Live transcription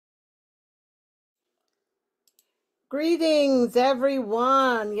Greetings,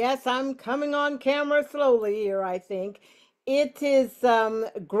 everyone. Yes, I'm coming on camera slowly here, I think. It is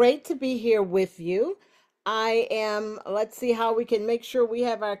great to be here with you. Let's see how we can make sure we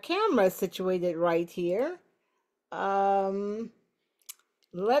have our camera situated right here. Um,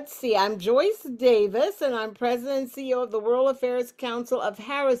 let's see, I'm Joyce Davis, and I'm President and CEO of the World Affairs Council of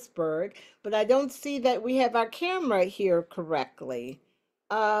Harrisburg, but I don't see that we have our camera here correctly.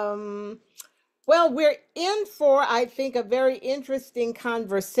 Um, well, we're in for, I think, a very interesting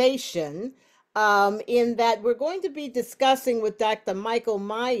conversation in that we're going to be discussing with Dr. Michael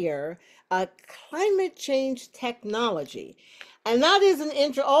Meyer climate change technology. And that is an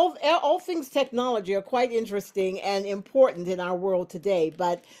intro. All things technology are quite interesting and important in our world today.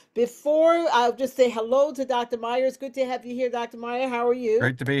 But before I'll just say hello to Dr. Meyer. It's good to have you here, Dr. Meyer. How are you?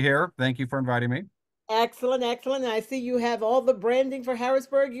 Great to be here. Thank you for inviting me. Excellent, excellent. And I see you have all the branding for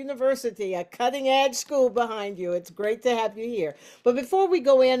Harrisburg University, a cutting edge school behind you. It's great to have you here. But before we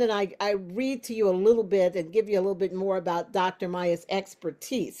go in and I read to you a little bit and give you a little bit more about Dr. Maya's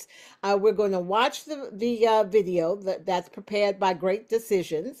expertise, we're going to watch the video that's prepared by Great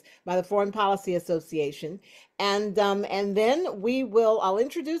Decisions by the Foreign Policy Association. And then I'll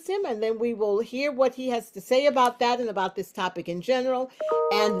introduce him and then we will hear what he has to say about that and about this topic in general.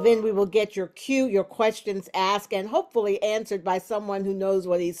 And then we will get your questions asked and hopefully answered by someone who knows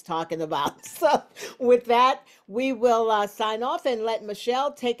what he's talking about. So with that, we will sign off and let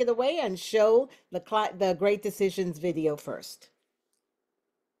Michelle take it away and show the Great Decisions video first.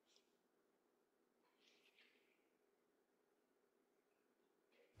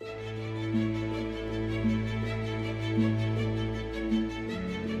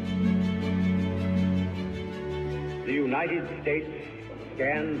 The United States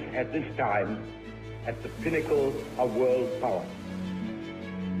stands at this time at the pinnacle of world power.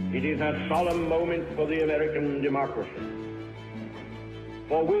 It is a solemn moment for the American democracy.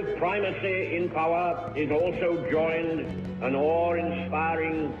 For with primacy in power is also joined an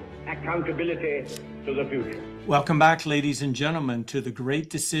awe-inspiring accountability to the future. Welcome back, ladies and gentlemen, to the Great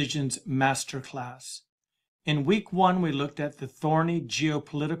Decisions Masterclass. In week one, we looked at the thorny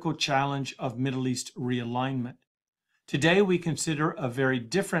geopolitical challenge of Middle East realignment. Today, we consider a very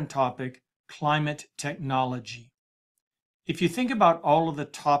different topic, climate technology. If you think about all of the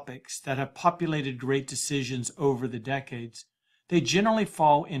topics that have populated Great Decisions over the decades, they generally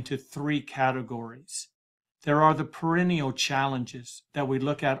fall into three categories. There are the perennial challenges that we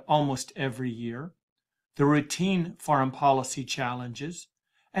look at almost every year, the routine foreign policy challenges,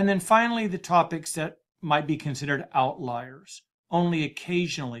 and then finally the topics that might be considered outliers, only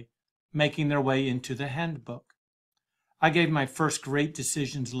occasionally making their way into the handbook. I gave my first Great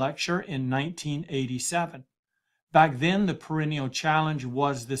Decisions lecture in 1987. Back then, the perennial challenge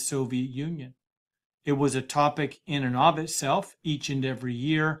was the Soviet Union. It was a topic in and of itself each and every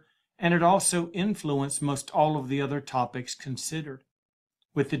year, and it also influenced most all of the other topics considered.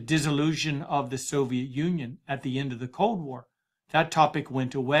 With the dissolution of the Soviet Union at the end of the Cold War, that topic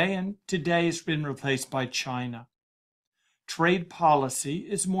went away, and today it's been replaced by China. Trade policy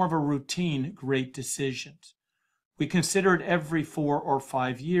is more of a routine Great Decisions. We consider it every 4 or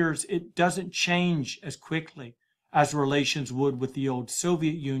 5 years. It doesn't change as quickly as relations would with the old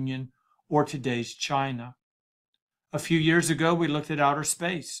Soviet Union or today's China. A few years ago, we looked at outer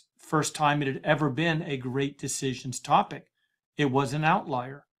space. First time it had ever been a Great Decisions topic. It was an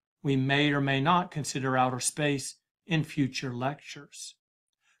outlier. We may or may not consider outer space in future lectures.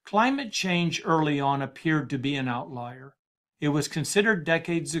 Climate change early on appeared to be an outlier. It was considered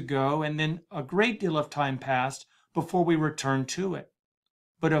decades ago, and then a great deal of time passed before we returned to it.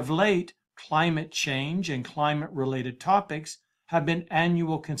 But of late, climate change and climate-related topics have been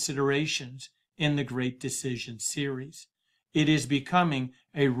annual considerations in the Great Decisions series. It is becoming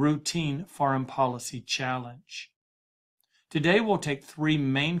a routine foreign policy challenge. Today, we'll take three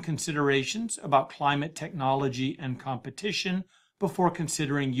main considerations about climate technology and competition before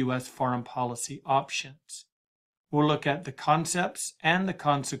considering U.S. foreign policy options. We'll look at the concepts and the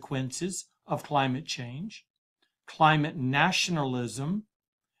consequences of climate change, climate nationalism,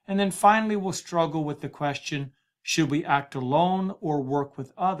 and then finally we'll struggle with the question, should we act alone or work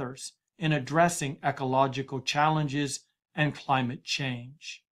with others in addressing ecological challenges and climate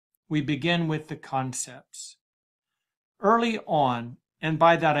change? We begin with the concepts. Early on, and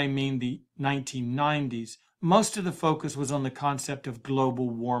by that I mean the 1990s, most of the focus was on the concept of global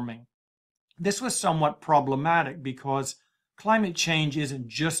warming. This was somewhat problematic because climate change isn't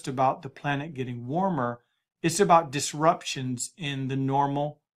just about the planet getting warmer, it's about disruptions in the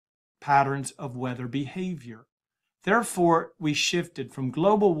normal patterns of weather behavior. Therefore, we shifted from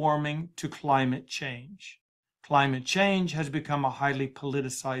global warming to climate change. Climate change has become a highly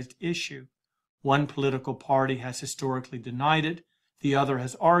politicized issue. One political party has historically denied it, the other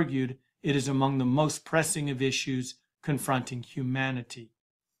has argued it is among the most pressing of issues confronting humanity.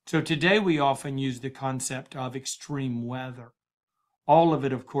 So today we often use the concept of extreme weather. All of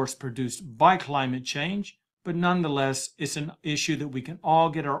it, of course, produced by climate change, but nonetheless, it's an issue that we can all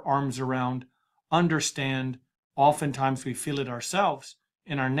get our arms around, understand. Oftentimes we feel it ourselves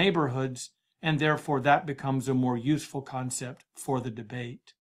in our neighborhoods, and therefore that becomes a more useful concept for the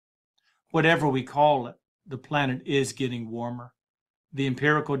debate. Whatever we call it, the planet is getting warmer. The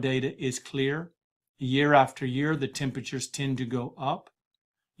empirical data is clear. Year after year, the temperatures tend to go up.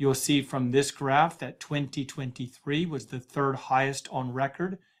 You'll see from this graph that 2023 was the third highest on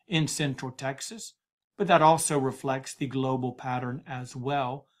record in Central Texas, but that also reflects the global pattern as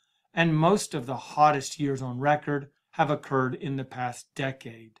well. And most of the hottest years on record have occurred in the past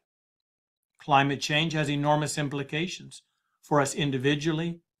decade. Climate change has enormous implications for us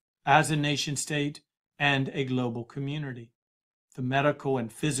individually, as a nation state, and a global community. The medical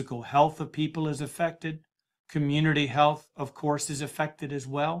and physical health of people is affected. Community health, of course, is affected as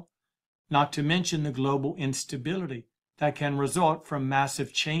well, not to mention the global instability that can result from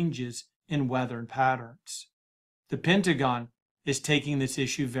massive changes in weather patterns. The Pentagon is taking this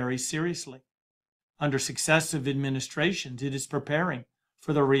issue very seriously. Under successive administrations, it is preparing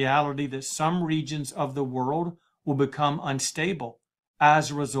for the reality that some regions of the world will become unstable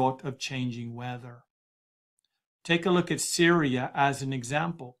as a result of changing weather. Take a look at Syria as an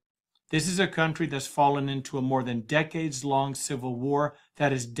example. This is a country that's fallen into a more than decades-long civil war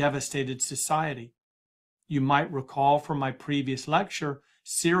that has devastated society. You might recall from my previous lecture,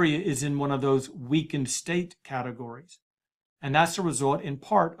 Syria is in one of those weakened state categories. And that's a result in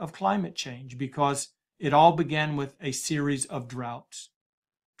part of climate change because it all began with a series of droughts.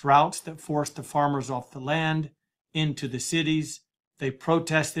 Droughts that forced the farmers off the land, into the cities. They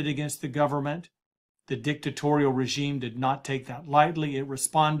protested against the government. The dictatorial regime did not take that lightly. It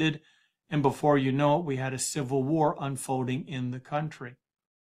responded, and before you know it, we had a civil war unfolding in the country.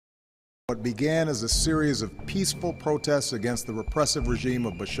 What began as a series of peaceful protests against the repressive regime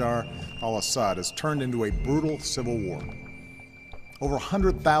of Bashar al-Assad has turned into a brutal civil war. Over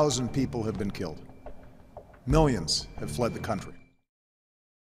 100,000 people have been killed. Millions have fled the country.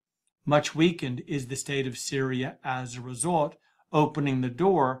 Much weakened is the state of Syria as a result, opening the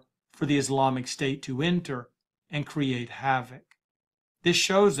door for the Islamic State to enter and create havoc. This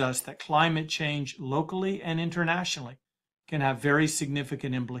shows us that climate change locally and internationally can have very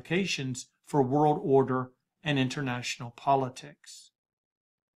significant implications for world order and international politics.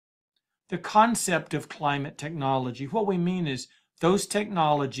 The concept of climate technology, what we mean is those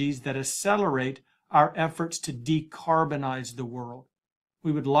technologies that accelerate our efforts to decarbonize the world.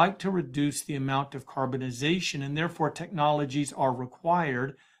 We would like to reduce the amount of carbonization, and therefore technologies are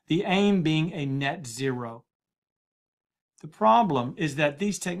required, the aim being a net zero. The problem is that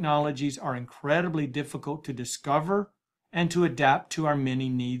these technologies are incredibly difficult to discover and to adapt to our many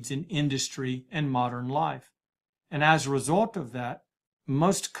needs in industry and modern life. And as a result of that,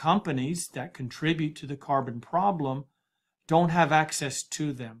 most companies that contribute to the carbon problem don't have access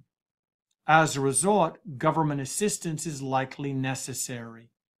to them. As a result, government assistance is likely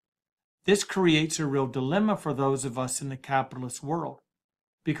necessary. This creates a real dilemma for those of us in the capitalist world,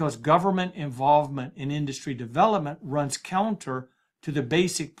 because government involvement in industry development runs counter to the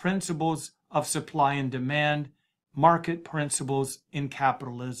basic principles of supply and demand, market principles in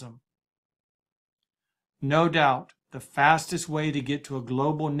capitalism. No doubt, the fastest way to get to a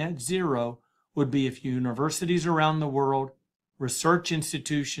global net zero would be if universities around the world, research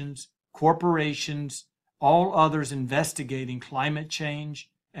institutions, corporations, all others investigating climate change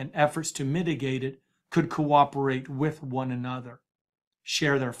and efforts to mitigate it could cooperate with one another,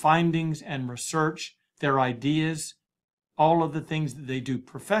 share their findings and research, their ideas. All of the things that they do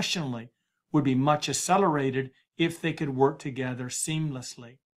professionally would be much accelerated if they could work together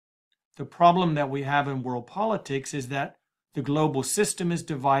seamlessly. The problem that we have in world politics is that the global system is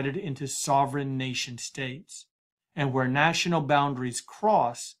divided into sovereign nation states, and where national boundaries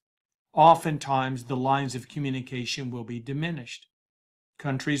cross, oftentimes the lines of communication will be diminished.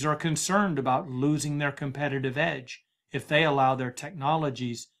 Countries are concerned about losing their competitive edge if they allow their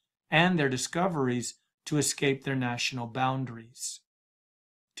technologies and their discoveries to escape their national boundaries.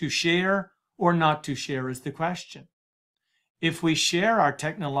 To share or not to share is the question. If we share our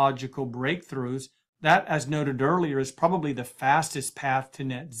technological breakthroughs, that, as noted earlier, is probably the fastest path to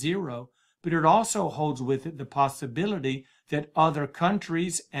net zero, but it also holds with it the possibility that other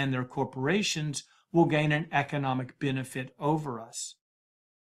countries and their corporations will gain an economic benefit over us.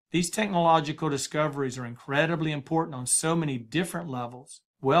 These technological discoveries are incredibly important on so many different levels,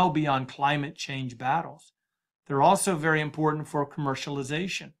 well beyond climate change battles. They're also very important for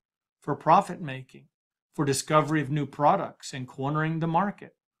commercialization, for profit making, for discovery of new products and cornering the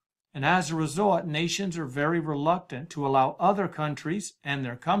market. And as a result, nations are very reluctant to allow other countries and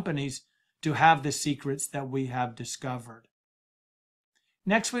their companies to have the secrets that we have discovered.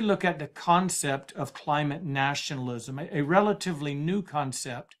 Next, we look at the concept of climate nationalism, a relatively new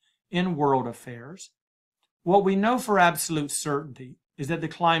concept in world affairs. What we know for absolute certainty is that the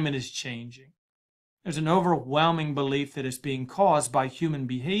climate is changing. There's an overwhelming belief that it's being caused by human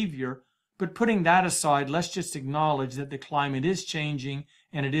behavior, but putting that aside, let's just acknowledge that the climate is changing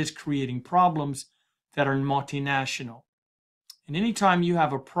and it is creating problems that are multinational. And anytime you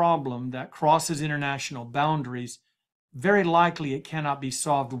have a problem that crosses international boundaries, very likely it cannot be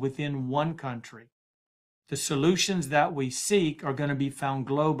solved within one country. The solutions that we seek are going to be found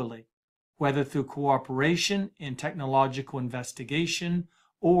globally, whether through cooperation in technological investigation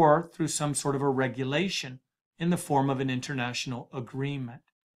or through some sort of a regulation in the form of an international agreement.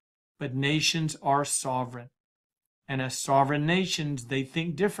 But nations are sovereign, and as sovereign nations, they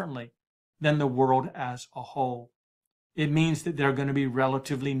think differently than the world as a whole. It means that they're going to be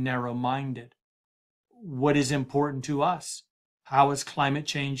relatively narrow-minded. What is important to us? How is climate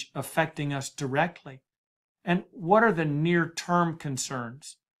change affecting us directly? And what are the near-term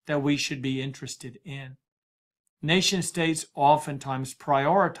concerns that we should be interested in? Nation states oftentimes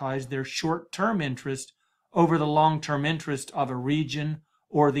prioritize their short-term interest over the long-term interest of a region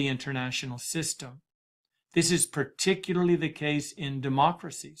or the international system. This is particularly the case in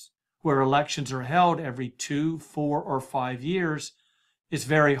democracies, where elections are held every 2, 4, or 5 years. It's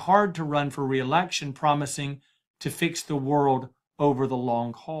very hard to run for re-election promising to fix the world over the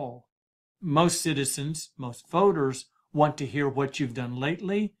long haul. Most citizens, most voters, want to hear what you've done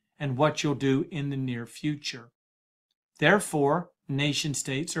lately and what you'll do in the near future. Therefore, nation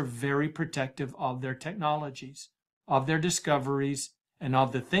states are very protective of their technologies, of their discoveries, and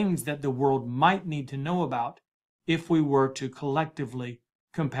of the things that the world might need to know about if we were to collectively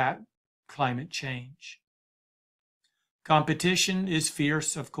combat climate change. Competition is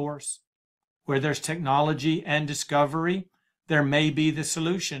fierce, of course. Where there's technology and discovery, there may be the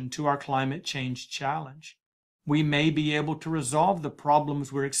solution to our climate change challenge. We may be able to resolve the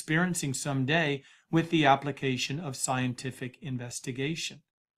problems we're experiencing someday with the application of scientific investigation,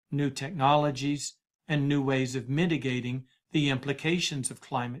 new technologies, and new ways of mitigating the implications of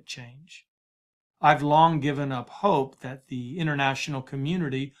climate change. I've long given up hope that the international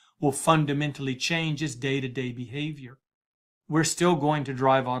community will fundamentally change its day-to-day behavior. We're still going to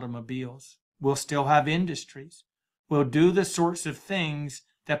drive automobiles. We'll still have industries. We'll do the sorts of things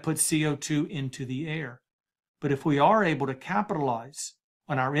that put CO2 into the air. But if we are able to capitalize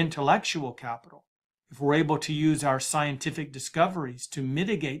on our intellectual capital, if we're able to use our scientific discoveries to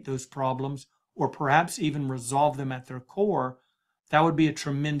mitigate those problems or perhaps even resolve them at their core, that would be a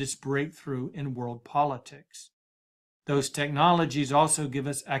tremendous breakthrough in world politics. Those technologies also give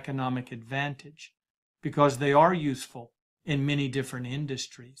us economic advantage because they are useful in many different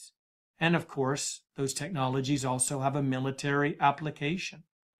industries. And of course, those technologies also have a military application.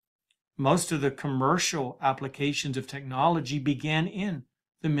 Most of the commercial applications of technology began in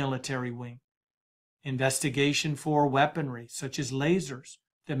the military wing. Investigation for weaponry, such as lasers,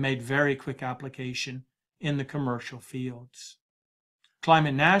 that made very quick application in the commercial fields.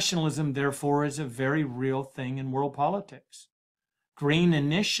 Climate nationalism, therefore, is a very real thing in world politics. Green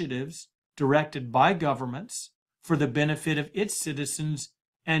initiatives directed by governments for the benefit of its citizens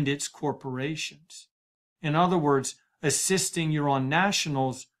and its corporations. In other words, assisting your own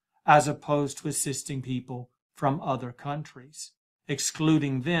nationals as opposed to assisting people from other countries,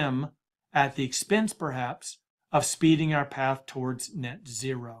 excluding them at the expense, perhaps, of speeding our path towards net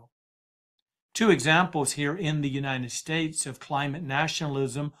zero. Two examples here in the United States of climate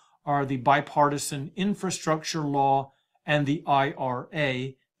nationalism are the Bipartisan Infrastructure Law and the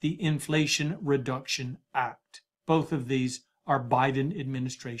IRA, the Inflation Reduction Act. Both of these are Biden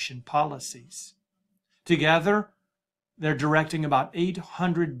administration policies. Together, they're directing about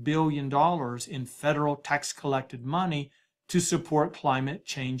 $800 billion in federal tax-collected money to support climate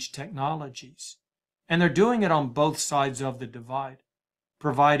change technologies. And they're doing it on both sides of the divide,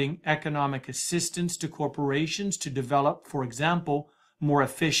 providing economic assistance to corporations to develop, for example, more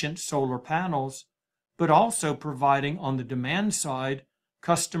efficient solar panels, but also providing on the demand side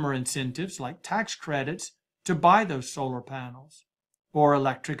customer incentives like tax credits to buy those solar panels, or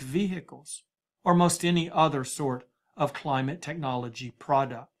electric vehicles, or most any other sort of climate technology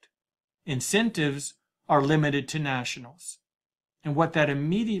product. Incentives are limited to nationals. And what that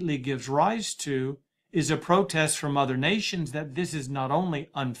immediately gives rise to is a protest from other nations that this is not only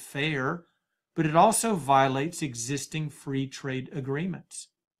unfair, but it also violates existing free trade agreements.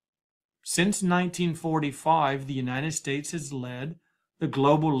 Since 1945, the United States has led the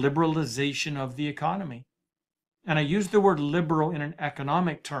global liberalization of the economy. And I use the word liberal in an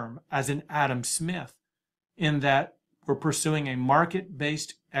economic term, as in Adam Smith, in that we're pursuing a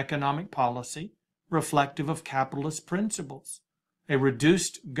market-based economic policy reflective of capitalist principles, a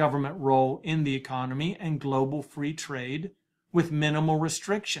reduced government role in the economy and global free trade with minimal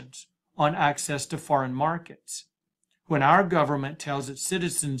restrictions on access to foreign markets. When our government tells its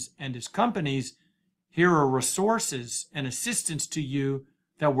citizens and its companies, here are resources and assistance to you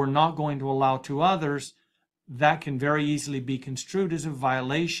that we're not going to allow to others, that can very easily be construed as a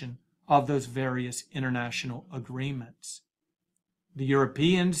violation of those various international agreements. The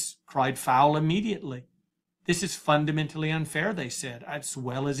Europeans cried foul immediately. This is fundamentally unfair, they said, as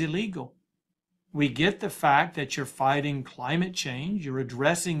well as illegal. We get the fact that you're fighting climate change, you're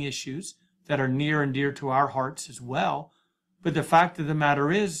addressing issues that are near and dear to our hearts as well, but the fact of the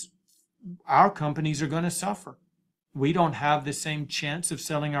matter is, our companies are going to suffer. We don't have the same chance of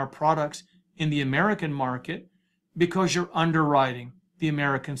selling our products in the American market because you're underwriting the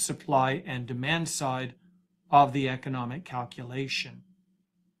American supply and demand side of the economic calculation.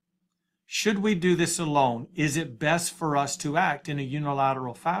 Should we do this alone? Is it best for us to act in a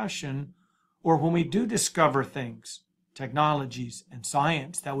unilateral fashion, or when we do discover things, technologies and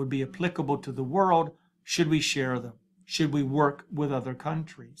science that would be applicable to the world, should we share them? Should we work with other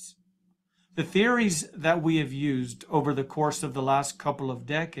countries? The theories that we have used over the course of the last couple of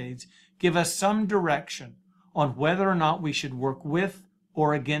decades give us some direction on whether or not we should work with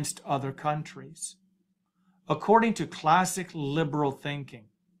or against other countries. According to classic liberal thinking,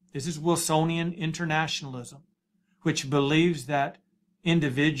 this is Wilsonian internationalism, which believes that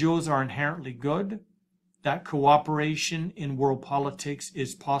individuals are inherently good, that cooperation in world politics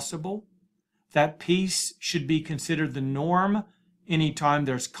is possible, that peace should be considered the norm. Anytime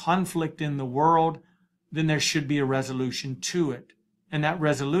there's conflict in the world, then there should be a resolution to it. And that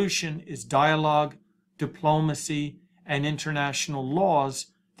resolution is dialogue, diplomacy, and international laws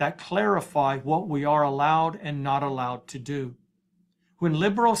that clarify what we are allowed and not allowed to do. When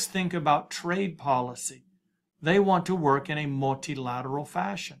liberals think about trade policy, they want to work in a multilateral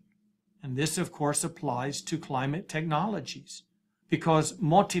fashion. And this, of course, applies to climate technologies, because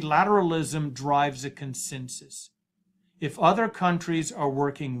multilateralism drives a consensus. If other countries are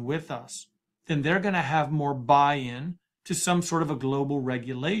working with us, then they're going to have more buy-in to some sort of a global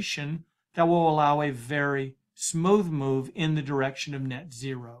regulation that will allow a very smooth move in the direction of net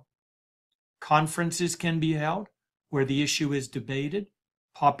zero. Conferences can be held where the issue is debated,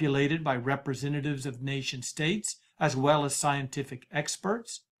 populated by representatives of nation states as well as scientific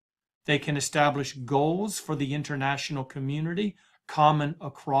experts. They can establish goals for the international community common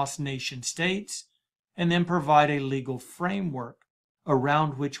across nation states, and then provide a legal framework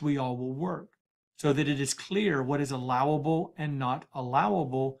around which we all will work, so that it is clear what is allowable and not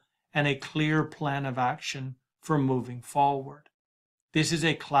allowable, and a clear plan of action for moving forward. This is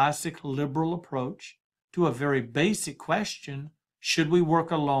a classic liberal approach to a very basic question: should we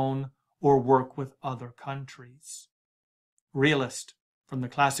work alone or work with other countries? Realist, from the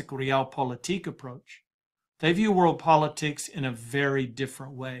classic realpolitik approach, they view world politics in a very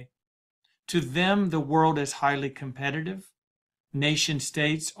different way. To them, the world is highly competitive. Nation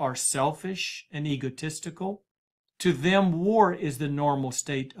states are selfish and egotistical. To them, war is the normal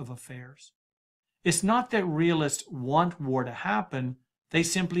state of affairs. It's not that realists want war to happen, they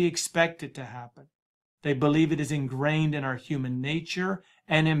simply expect it to happen. They believe it is ingrained in our human nature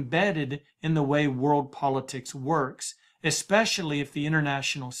and embedded in the way world politics works, especially if the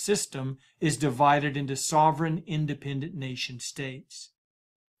international system is divided into sovereign, independent nation states.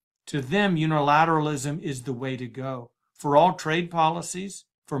 To them, unilateralism is the way to go for all trade policies,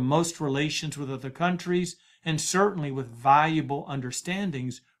 for most relations with other countries, and certainly with valuable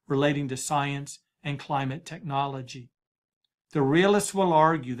understandings relating to science and climate technology. The realists will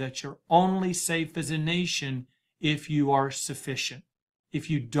argue that you're only safe as a nation if you are sufficient, if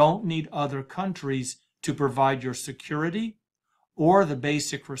you don't need other countries to provide your security or the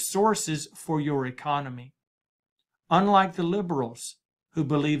basic resources for your economy. Unlike the liberals, who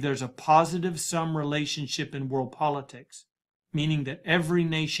believe there's a positive-sum relationship in world politics, meaning that every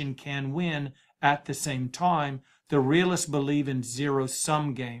nation can win at the same time, the realists believe in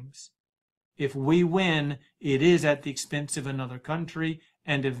zero-sum games. If we win, it is at the expense of another country,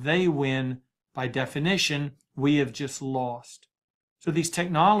 and if they win, by definition, we have just lost. So these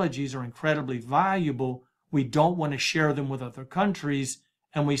technologies are incredibly valuable we don't want to share them with other countries,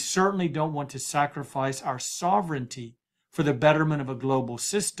 and we certainly don't want to sacrifice our sovereignty for the betterment of a global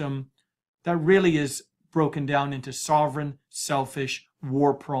system that really is broken down into sovereign, selfish,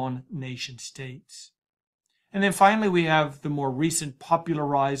 war-prone nation states. And then finally, we have the more recent popular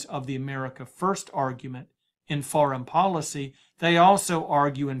rise of the America First argument in foreign policy. They also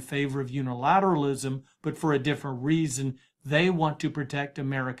argue in favor of unilateralism, but for a different reason. They want to protect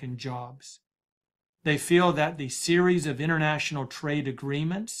American jobs. They feel that the series of international trade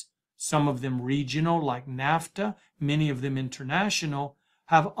agreements, some of them regional like NAFTA, many of them international,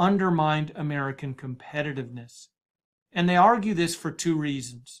 have undermined American competitiveness. And they argue this for two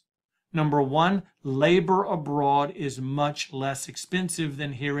reasons. Number one, labor abroad is much less expensive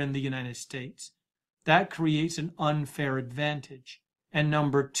than here in the United States. That creates an unfair advantage. And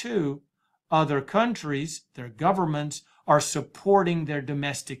number two, other countries, their governments, are supporting their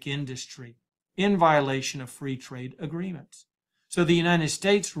domestic industry in violation of free trade agreements. So the United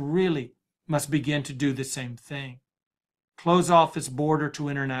States really must begin to do the same thing. Close off its border to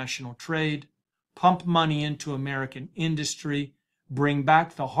international trade, pump money into American industry, bring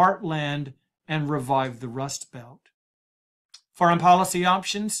back the heartland, and revive the Rust Belt. Foreign policy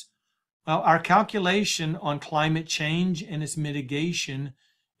options? Well, our calculation on climate change and its mitigation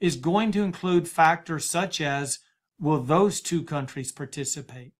is going to include factors such as, will those two countries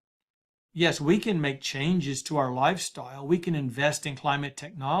participate? Yes, we can make changes to our lifestyle. We can invest in climate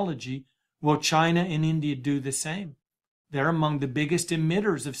technology. Will China and India do the same? They're among the biggest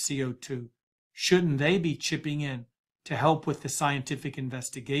emitters of CO2. Shouldn't they be chipping in to help with the scientific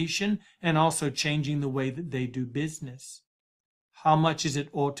investigation and also changing the way that they do business? How much is it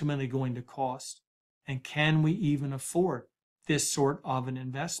ultimately going to cost? And can we even afford this sort of an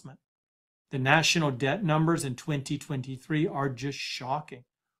investment? The national debt numbers in 2023 are just shocking.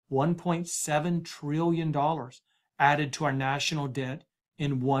 $1.7 trillion added to our national debt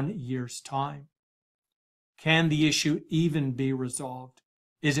in 1 year's time. Can the issue even be resolved?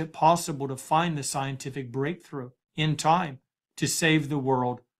 Is it possible to find the scientific breakthrough in time to save the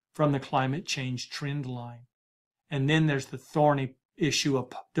world from the climate change trend line? And then there's the thorny issue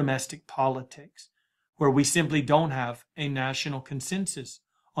of domestic politics, where we simply don't have a national consensus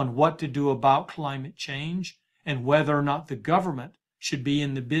on what to do about climate change and whether or not the government should be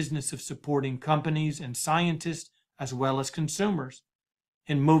in the business of supporting companies and scientists as well as consumers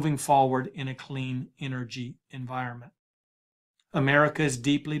in moving forward in a clean energy environment. America is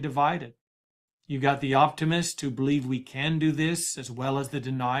deeply divided. You've got the optimists who believe we can do this, as well as the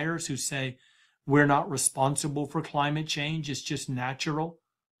deniers who say we're not responsible for climate change. It's just natural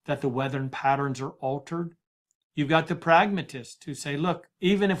that the weather patterns are altered. You've got the pragmatists who say, look,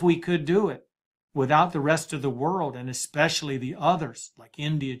 even if we could do it without the rest of the world, and especially the others like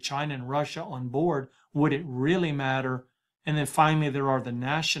India, China, and Russia on board, would it really matter? And then finally, there are the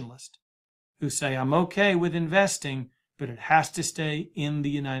nationalists who say, I'm okay with investing, but it has to stay in the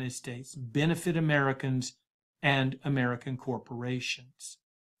United States, benefit Americans and American corporations.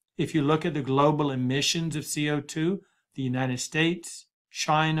 If you look at the global emissions of CO2, the United States,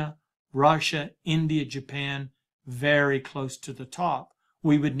 China, Russia, India, Japan, very close to the top.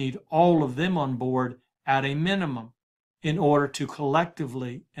 We would need all of them on board at a minimum in order to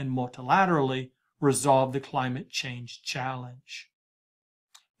collectively and multilaterally resolve the climate change challenge.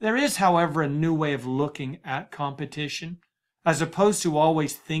 There is, however, a new way of looking at competition. As opposed to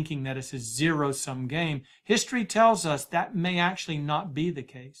always thinking that it's a zero-sum game, history tells us that may actually not be the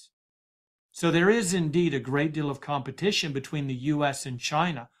case. So there is indeed a great deal of competition between the US and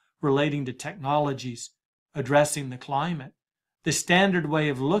China relating to technologies addressing the climate. The standard way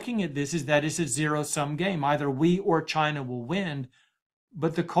of looking at this is that it's a zero-sum game. Either we or China will win.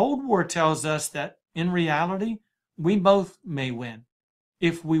 But the Cold War tells us that in reality, we both may win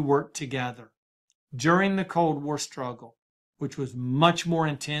if we work together. During the Cold War struggle, which was much more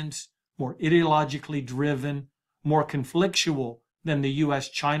intense, more ideologically driven, more conflictual than the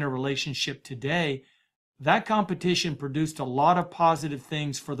US-China relationship today, that competition produced a lot of positive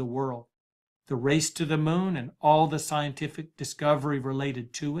things for the world. The race to the moon and all the scientific discovery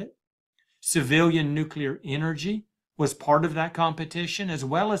related to it. Civilian nuclear energy was part of that competition, as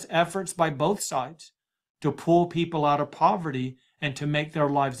well as efforts by both sides to pull people out of poverty and to make their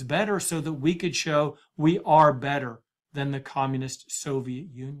lives better so that we could show we are better than the communist Soviet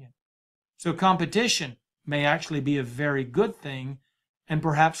Union. So competition may actually be a very good thing, and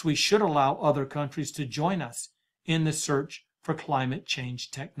perhaps we should allow other countries to join us in the search for climate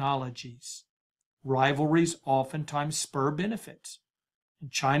change technologies. Rivalries oftentimes spur benefits.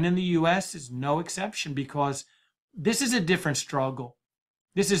 And China and the US is no exception because this is a different struggle.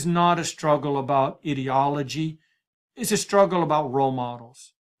 This is not a struggle about ideology. It's a struggle about role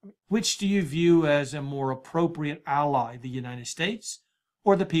models. Which do you view as a more appropriate ally, the United States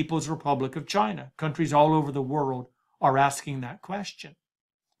or the People's Republic of China? Countries all over the world are asking that question.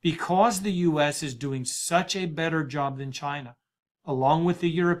 Because the US is doing such a better job than China, along with the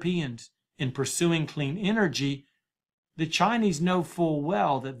Europeans, in pursuing clean energy, the Chinese know full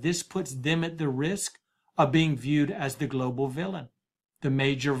well that this puts them at the risk of being viewed as the global villain, the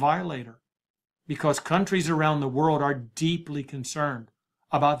major violator, because countries around the world are deeply concerned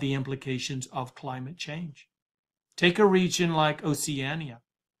about the implications of climate change. Take a region like Oceania,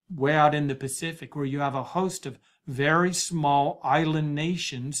 way out in the Pacific, where you have a host of very small island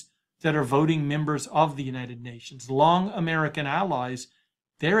nations that are voting members of the United Nations, long American allies.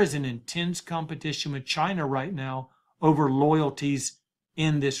 There is an intense competition with China right now over loyalties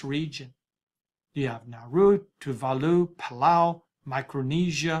in this region. You have Nauru, Tuvalu, Palau,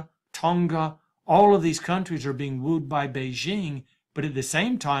 Micronesia, Tonga. All of these countries are being wooed by Beijing, but at the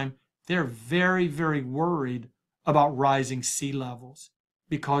same time, they're very, very worried about rising sea levels,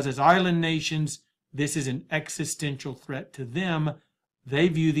 because as island nations, this is an existential threat to them. They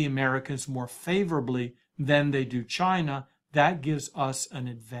view the Americans more favorably than they do China. That gives us an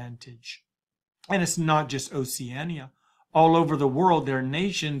advantage. And it's not just Oceania. All over the world, there are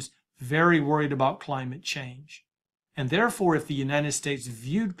nations very worried about climate change. And therefore, if the United States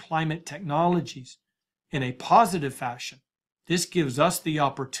viewed climate technologies in a positive fashion, this gives us the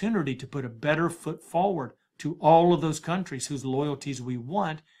opportunity to put a better foot forward to all of those countries whose loyalties we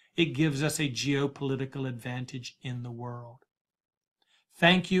want. It gives us a geopolitical advantage in the world.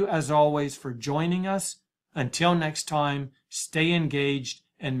 Thank you, as always, for joining us. Until next time, stay engaged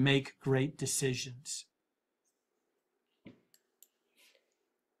and make great decisions.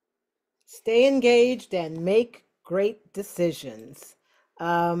 Stay engaged and make great decisions.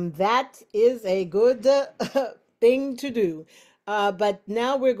 That is a good thing to do. But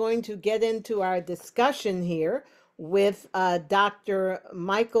now we're going to get into our discussion here with Dr.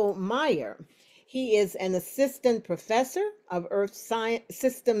 Michael Meyer. He is an assistant professor of Earth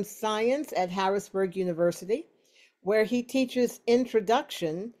Systems Science at Harrisburg University, where he teaches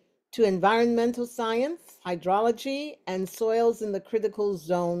introduction to environmental science, hydrology, and soils in the critical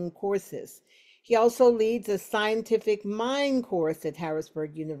zone courses. He also leads a scientific mind course at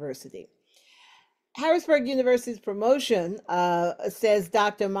Harrisburg University. Harrisburg University's promotion, says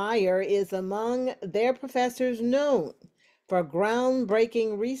Dr. Meyer, is among their professors known for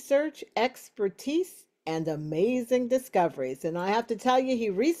groundbreaking research, expertise, and amazing discoveries. And I have to tell you, he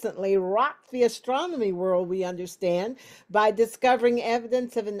recently rocked the astronomy world, we understand, by discovering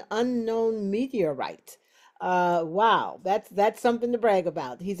evidence of an unknown meteorite. Wow, that's something to brag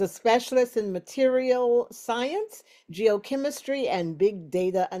about. He's a specialist in material science, geochemistry, and big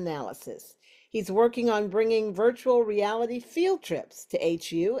data analysis. He's working on bringing virtual reality field trips to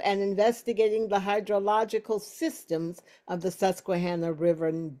HU and investigating the hydrological systems of the Susquehanna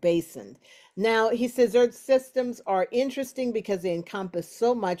River Basin. Now, he says Earth systems are interesting because they encompass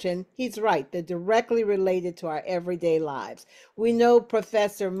so much, and he's right, they're directly related to our everyday lives. We know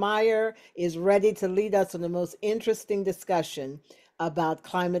Professor Meyer is ready to lead us on the most interesting discussion about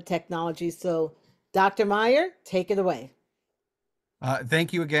climate technology. So, Dr. Meyer, take it away.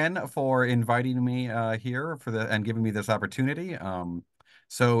 Thank you again for inviting me here and giving me this opportunity.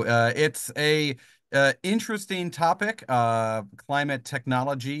 It's a interesting topic, climate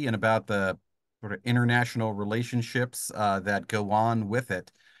technology, and about the sort of international relationships that go on with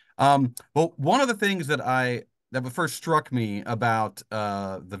it. Well, one of the things that first struck me about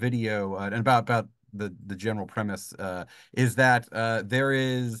the video and about the general premise is that there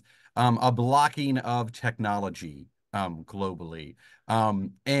is a blocking of technology globally.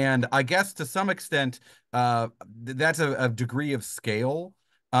 And I guess to some extent, that's a degree of scale,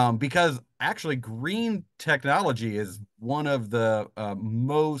 because actually green technology is one of the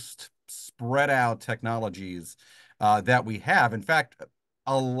most spread out technologies that we have. In fact,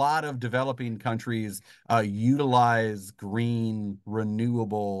 a lot of developing countries utilize green,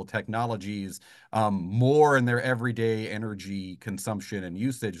 renewable technologies more in their everyday energy consumption and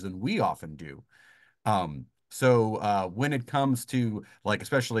usage than we often do. When it comes to, like,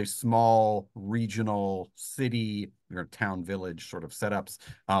 especially small regional city or town village sort of setups,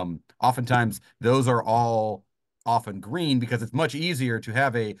 oftentimes those are all often green because it's much easier to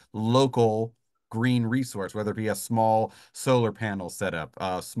have a local green resource, whether it be a small solar panel setup,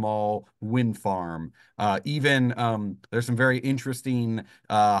 a small wind farm, even there's some very interesting,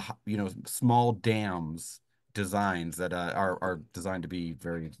 small dams designs that are designed to be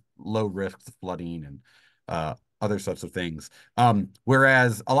very low risk flooding and other sorts of things.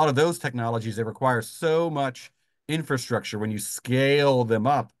 Whereas a lot of those technologies, they require so much infrastructure when you scale them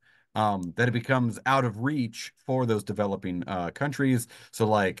up, that it becomes out of reach for those developing countries. So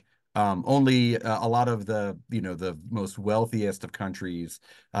like only a lot of the most wealthiest of countries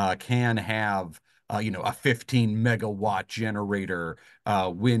can have a 15 megawatt generator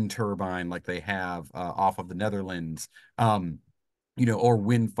wind turbine like they have off of the Netherlands. Or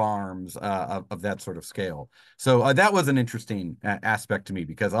wind farms of that sort of scale. So that was an interesting aspect to me,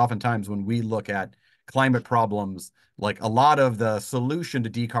 because oftentimes when we look at climate problems, like a lot of the solution to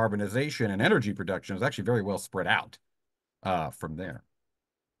decarbonization and energy production is actually very well spread out from there.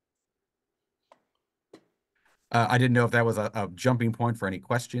 I didn't know if that was a jumping point for any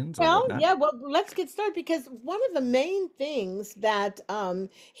questions or Well, whatnot. yeah, well, let's get started because one of the main things that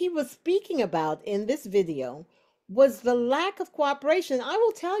he was speaking about in this video was the lack of cooperation. I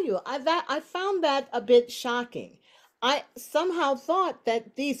will tell you, I found that a bit shocking. I somehow thought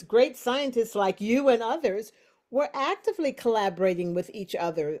that these great scientists like you and others were actively collaborating with each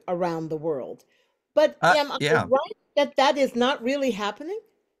other around the world. But am I Yeah. right that that is not really happening?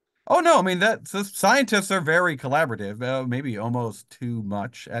 Oh no, I mean that so scientists are very collaborative, maybe almost too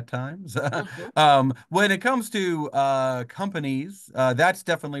much at times. Uh-huh. When it comes to companies, that's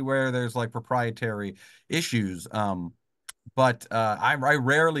definitely where there's like proprietary issues. But I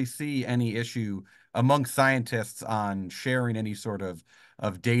rarely see any issue among scientists on sharing any sort of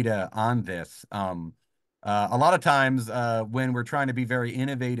data on this. A lot of times, when we're trying to be very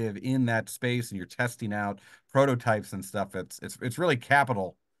innovative in that space and you're testing out prototypes and stuff, it's really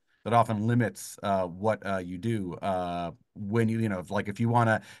capital that often limits what you do. When like if you want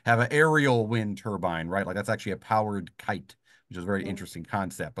to have an aerial wind turbine, right? Like that's actually a powered kite, which is a very interesting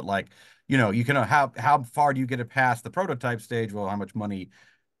concept. But like, you can how far do you get it past the prototype stage? Well, how much money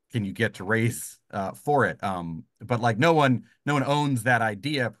can you get to raise for it? But like no one owns that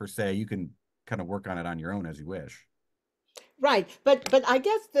idea per se. You can kind of work on it on your own as you wish. Right. But I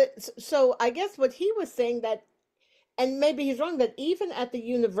guess that so I guess what he was saying that, and maybe he's wrong, that even at the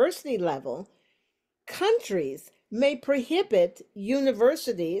university level, countries may prohibit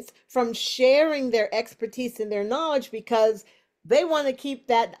universities from sharing their expertise and their knowledge because they want to keep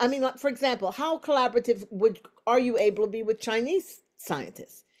that. I mean, like, for example, how collaborative would are you able to be with Chinese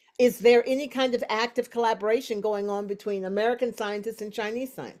scientists? Is there any kind of active collaboration going on between American scientists and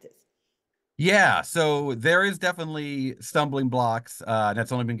Chinese scientists? Yeah, so there is definitely stumbling blocks.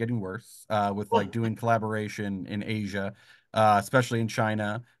 That's only been getting worse with like doing collaboration in Asia, especially in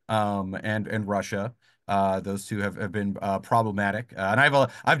China and Russia. Those two have been problematic. And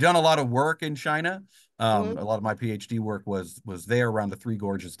I've done a lot of work in China. Mhm. A lot of my PhD work was there around the Three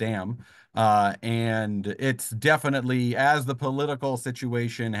Gorges Dam. And it's definitely, as the political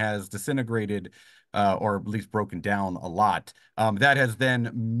situation has disintegrated, or at least broken down a lot, that has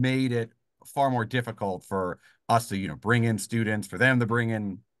then made it far more difficult for us to bring in students, for them to bring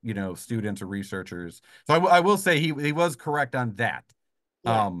in students or researchers. So I will say he was correct on that.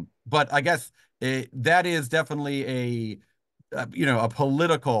 Yeah. But I guess that is definitely a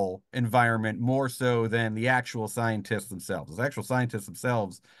political environment more so than the actual scientists themselves. The actual scientists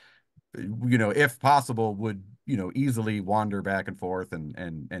themselves, if possible, would easily wander back and forth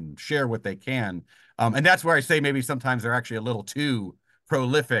and share what they can. And that's where I say maybe sometimes they're actually a little too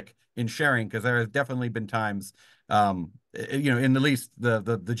prolific in sharing, because there has definitely been times, in at least the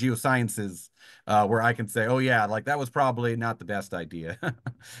geosciences, where I can say, oh yeah, like that was probably not the best idea,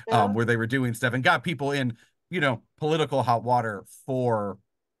 Yeah. where they were doing stuff and got people in, political hot water for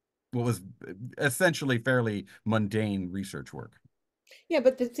what was essentially fairly mundane research work. Yeah,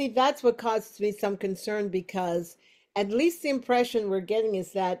 but see, that's what causes me some concern because at least the impression we're getting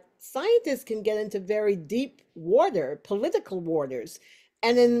is that scientists can get into very deep water, political waters,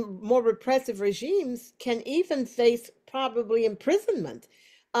 and in more repressive regimes can even face probably imprisonment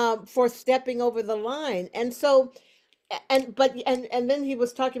for stepping over the line. And so and then he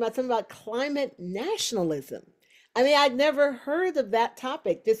was talking about something about climate nationalism. I mean, I'd never heard of that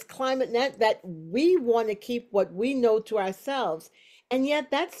topic, this that we want to keep what we know to ourselves. And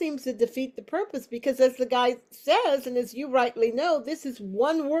yet that seems to defeat the purpose because as the guy says, and as you rightly know, this is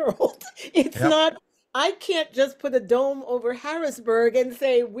one world. It's Yep. not, I can't just put a dome over Harrisburg and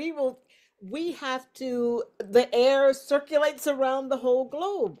say we have to, the air circulates around the whole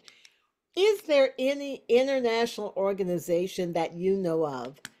globe. Is there any international organization that you know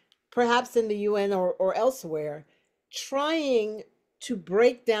of, perhaps in the UN or elsewhere, trying to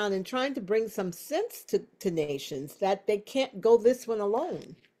break down and trying to bring some sense to nations that they can't go this one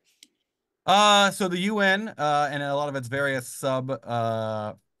alone? So the UN and a lot of its various sub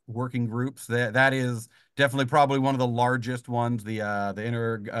working groups, that is definitely probably one of the largest ones. The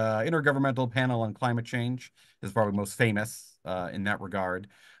Intergovernmental Panel on Climate Change is probably most famous in that regard.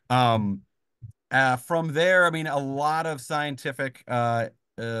 Um, from there, I mean, a lot of scientific uh,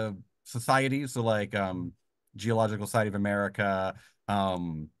 societies, so like Geological Society of America.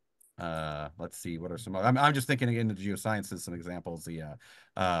 Um, let's see, what are some? I'm just thinking in the geosciences, some examples. The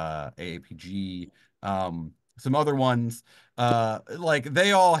AAPG, some other ones. Like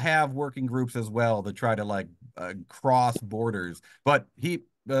they all have working groups as well to try to like cross borders. But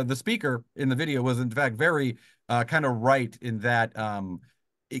the speaker in the video was in fact very kind of right in that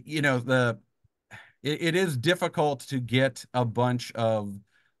you know it is difficult to get a bunch of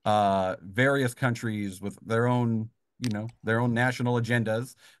various countries with their own, you know, their own national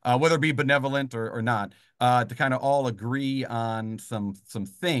agendas, whether it be benevolent or not, to kind of all agree on some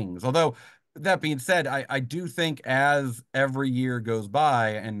things. Although that being said, I do think as every year goes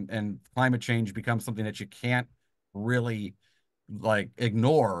by and climate change becomes something that you can't really like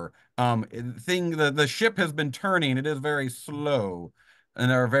ignore, the ship has been turning. It is very slow, and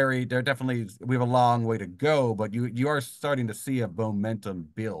they're definitely, we have a long way to go, but you are starting to see a momentum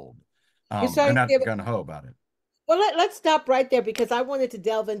build. You're I'm starting to not give. gung ho about it. Well, let's stop right there because I wanted to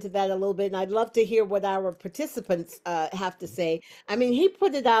delve into that a little bit, and I'd love to hear what our participants have to say. I mean, he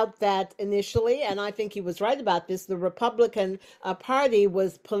put it out that initially, and I think he was right about this, the Republican Party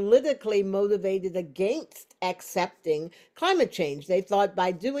was politically motivated against accepting climate change. They thought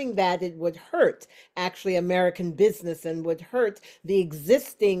by doing that it would hurt actually American business and would hurt the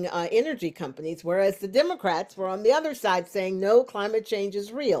existing energy companies, whereas the Democrats were on the other side saying, no, climate change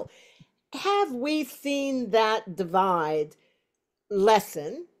is real. Have we seen that divide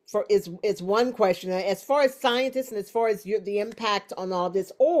lessen? For is one question as far as scientists and as far as the impact on all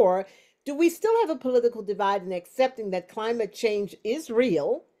this, or do we still have a political divide in accepting that climate change is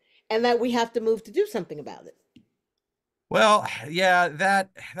real and that we have to move to do something about it? Well, yeah,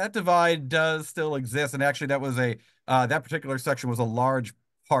 that divide does still exist, and actually, that particular section was a large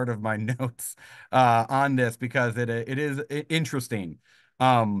part of my notes on this because it is interesting.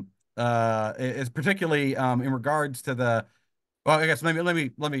 It's particularly in regards to the. Well, I guess let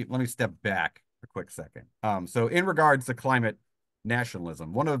me step back a quick second. So in regards to climate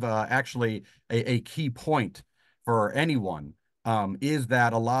nationalism, one of actually a key point for anyone is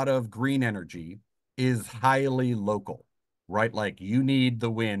that a lot of green energy is highly local, right? Like you need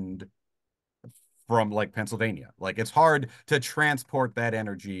the wind from like Pennsylvania. Like it's hard to transport that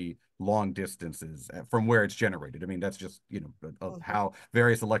energy long distances from where it's generated. I mean, that's just, you know, of Mhm. how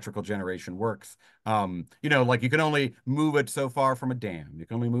various electrical generation works. You know, like you can only move it so far from a dam. You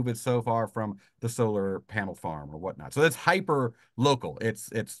can only move it so far from the solar panel farm or whatnot. So it's hyper local. It's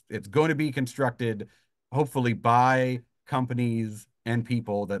going to be constructed hopefully by companies and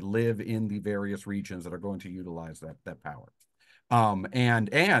people that live in the various regions that are going to utilize that power. And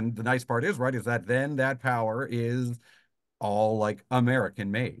the nice part is, right, is that then that power is all like American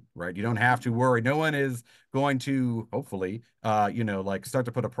made, right? You don't have to worry. No one is going to, hopefully, you know, like start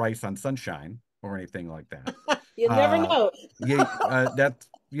to put a price on sunshine or anything like that. You never Uh, know. yeah, that,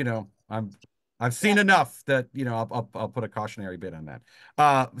 you know, I've Yeah, seen enough that, you know, I'll put a cautionary bit on that.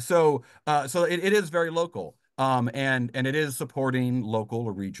 So it is very local. And it is supporting local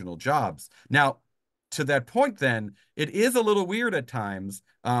or regional jobs. Now, to that point, then it is a little weird at times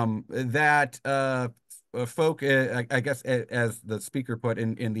that folk, I guess, as the speaker put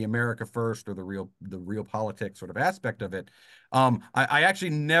in the America First or the real politics sort of aspect of it, I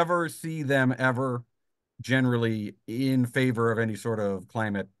actually never see them ever generally in favor of any sort of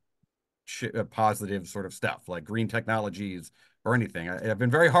climate positive sort of stuff like green technologies or anything. I've been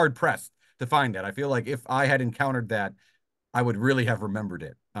very hard pressed to find that. I feel like if I had encountered that, I would really have remembered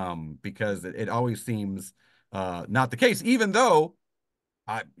it because it always seems not the case, even though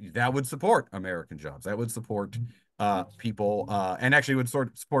that would support American jobs. That would support people and actually would sort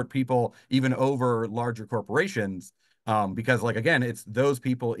of support people even over larger corporations because, like, again, it's those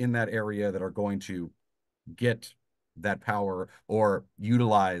people in that area that are going to get that power or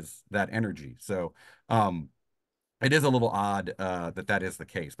utilize that energy. So it is a little odd that is the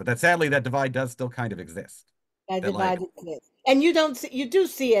case, but that sadly that divide does still kind of exist. that That like divide exists. And you don't see, you do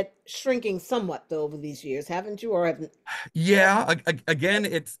see it shrinking somewhat though over these years, haven't you? Or haven't? yeah, again,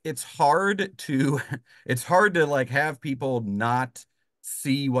 it's hard to it's hard to like have people not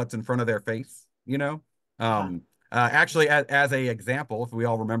see what's in front of their face, you know? Uh-huh. Actually, as a example, if we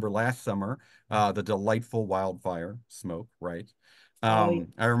all remember last summer, the delightful wildfire smoke, right? Oh, yes.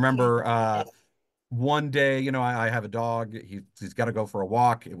 I remember Yes. one day, you know, I have a dog. He's got to go for a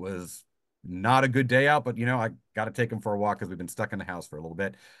walk. It was not a good day out, but you know, I got to take him for a walk because we've been stuck in the house for a little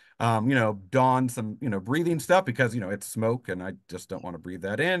bit. donned some, breathing stuff because, it's smoke and I just don't want to breathe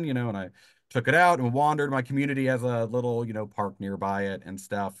that in, and I took it out and wandered. My community has a little, park nearby it and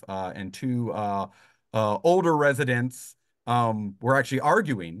stuff. And two older residents were actually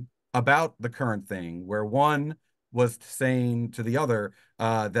arguing about the current thing, where one was saying to the other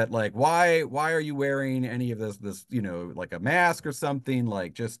that like, why are you wearing any of this, like a mask or something,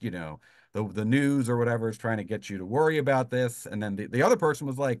 like just, the news or whatever is trying to get you to worry about this. And then the other person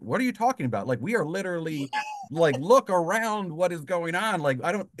was like, what are you talking about? Like, we are literally like, look around, what is going on? Like,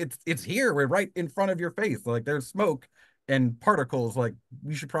 I don't, it's here. We're right in front of your face. Like, there's smoke and particles. Like,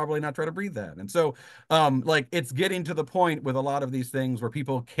 we should probably not try to breathe that. And so, like, it's getting to the point with a lot of these things where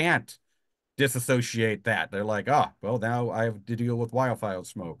people can't disassociate that. They're like, oh, well, now I have to deal with wildfire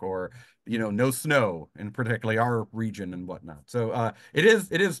smoke, or no snow in particularly our region and whatnot. So it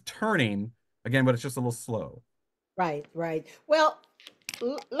is turning again, but it's just a little slow. Right, right. Well,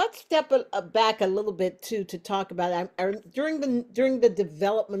 let's step back a little bit too to talk about during the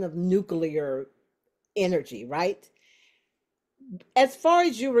development of nuclear energy, right? As far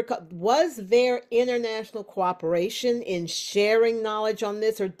as you recall, was there international cooperation in sharing knowledge on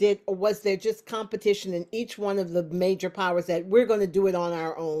this, or was there just competition in each one of the major powers that we're going to do it on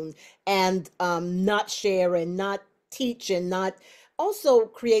our own and not share and not teach and not also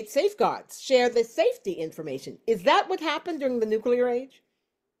create safeguards, share the safety information? Is that what happened during the nuclear age?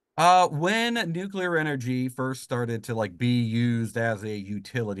 When nuclear energy first started to like be used as a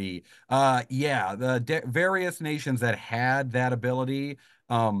utility, yeah, the various nations that had that ability,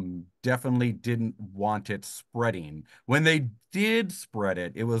 definitely didn't want it spreading. When they did spread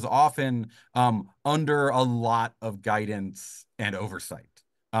it, it was often, under a lot of guidance and oversight.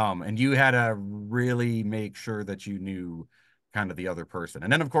 And you had to really make sure that you knew kind of the other person.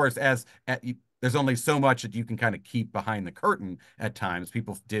 And then, of course, there's only so much that you can kind of keep behind the curtain at times.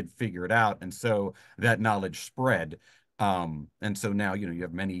 People did figure it out, and so that knowledge spread. And so now, you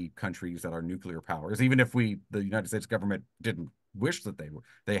have many countries that are nuclear powers, even if the United States government didn't wish that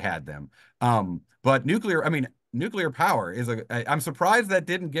they had them. But nuclear power I'm surprised that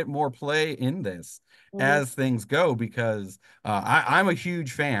didn't get more play in this Mhm. as things go, because I'm a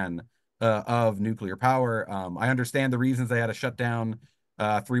huge fan of nuclear power. I understand the reasons they had to shut down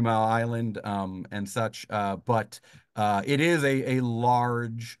 3 Mile Island and such, but it is a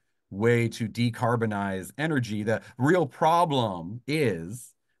large way to decarbonize energy. The real problem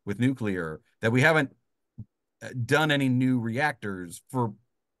is with nuclear that we haven't done any new reactors for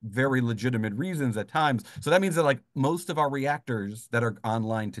very legitimate reasons at times. So that means that like most of our reactors that are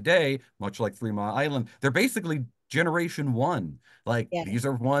online today, much like 3 Mile Island, they're basically generation one. Like these Yes.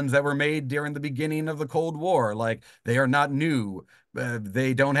 are ones that were made during the beginning of the Cold War. Like they are not new.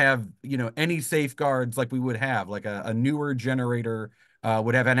 They don't have, any safeguards like we would have. Like a newer generator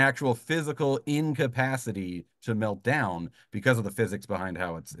would have an actual physical incapacity to melt down because of the physics behind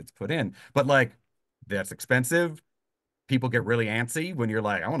how it's put in. But like that's expensive. People get really antsy when you're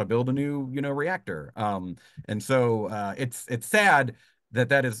like, I want to build a new, reactor. And so it's sad that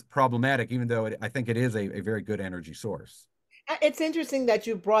that is problematic, even though I think it is a very good energy source. It's interesting that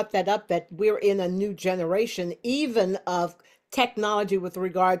you brought that up, that we're in a new generation, even of technology with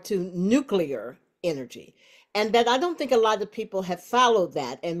regard to nuclear energy. And that I don't think a lot of people have followed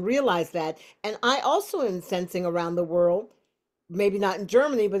that and realized that. And I also am sensing around the world, maybe not in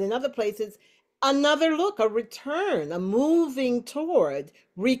Germany, but in other places, another look, a return, a moving toward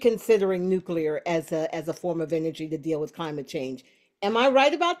reconsidering nuclear as a form of energy to deal with climate change. Am I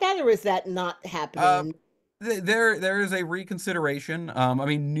right about that, or is that not happening? Uh, there is a reconsideration.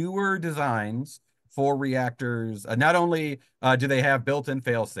 Newer designs for reactors. Not only do they have built-in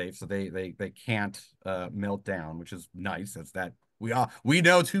fail-safe, so they can't melt down, which is nice, as that we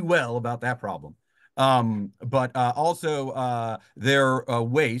know too well about that problem. But also their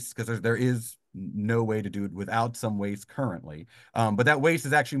waste, because there is no way to do it without some waste currently. But that waste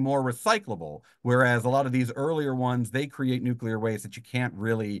is actually more recyclable, whereas a lot of these earlier ones, they create nuclear waste that you can't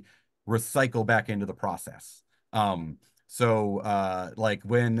really recycle back into the process. Like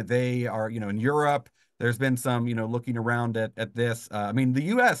when they are, in Europe, there's been some, looking around at this. The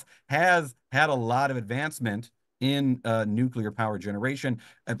US has had a lot of advancement in nuclear power generation,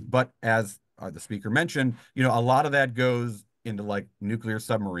 but as the speaker mentioned, a lot of that goes into like nuclear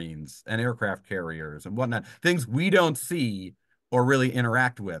submarines and aircraft carriers and whatnot, things we don't see or really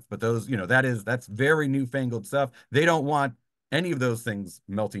interact with. But those, that's very newfangled stuff. They don't want any of those things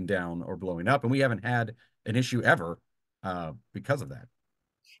melting down or blowing up, and we haven't had an issue ever because of that.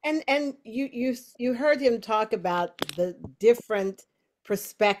 And you heard him talk about the different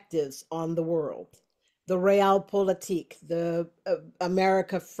perspectives on the world. the realpolitik, the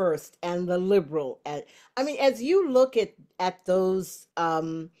America First, and the liberal. I mean, as you look at those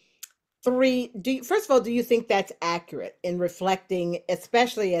three, first of all, do you think that's accurate in reflecting,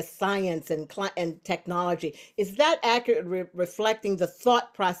 especially as science and technology? Is that accurate reflecting the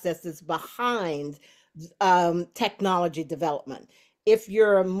thought processes behind technology development? If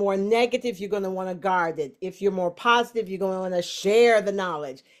you're more negative, you're going to want to guard it. If you're more positive, you're going to want to share the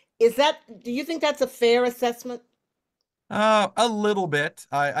knowledge. Do you think that's a fair assessment? A little bit.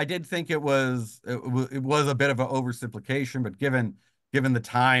 I did think it was a bit of an oversimplification, but given the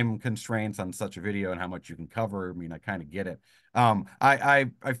time constraints on such a video and how much you can cover, I mean, I kind of get it. I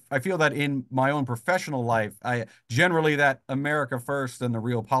feel that in my own professional life, I generally that America First and the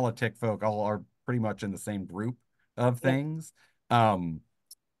realpolitik folk all are pretty much in the same group of Yeah. things. Um,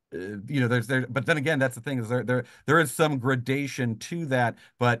 but then again, that's the thing is there is some gradation to that,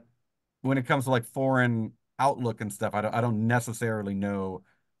 but when it comes to like foreign outlook and stuff, I don't necessarily know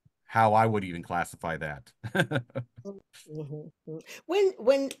how I would even classify that. Mhm, mhm.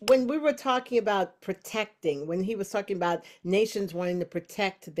 When we were talking about protecting, when he was talking about nations wanting to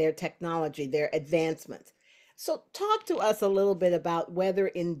protect their technology, their advancements. So talk to us a little bit about whether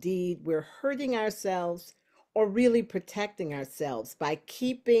indeed we're hurting ourselves or really protecting ourselves by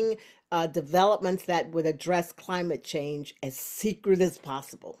keeping developments that would address climate change as secret as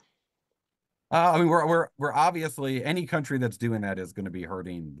possible. I mean, we're obviously any country that's doing that is going to be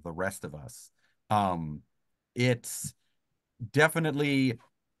hurting the rest of us. It's definitely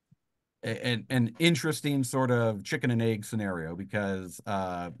an interesting sort of chicken and egg scenario because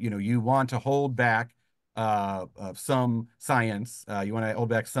you want to hold back some science, you want to hold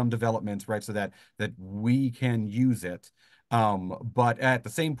back some developments, right, so that we can use it. But at the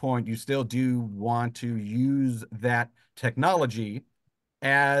same point, you still do want to use that technology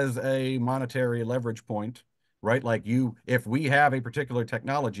as a monetary leverage point, right? Like if we have a particular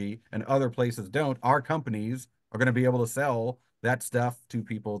technology and other places don't, our companies are going to be able to sell that stuff to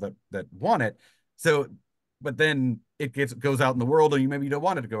people that want it. So, but then goes out in the world, and maybe you don't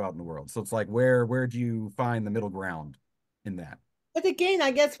want it to go out in the world. So it's like where do you find the middle ground in that? But again, I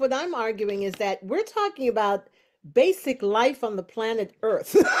guess what I'm arguing is that we're talking about basic life on the planet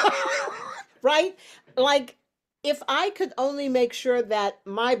Earth, right? Like, if I could only make sure that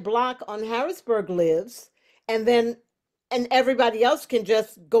my block on Harrisburg lives, and then and everybody else can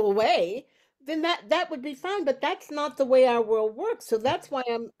just go away, then that would be fine. But that's not the way our world works. So that's why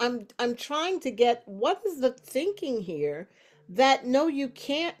I'm trying to get what is the thinking here that no, you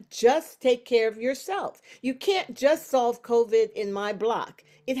can't just take care of yourself. You can't just solve COVID in my block.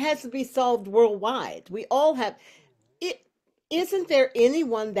 It has to be solved worldwide. We all have it. Isn't there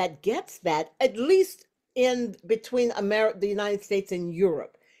anyone that gets that, at least in between America, the United States, and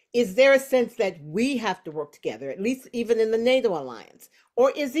Europe? Is there a sense that we have to work together, at least even in the NATO alliance?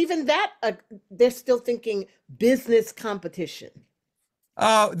 Or is even that they're still thinking business competition?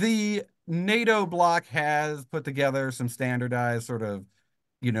 The NATO bloc has put together some standardized sort of,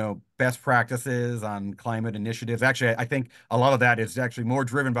 best practices on climate initiatives. Actually, I think a lot of that is actually more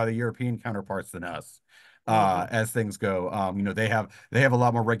driven by the European counterparts than us, Mhm. as things go. They have a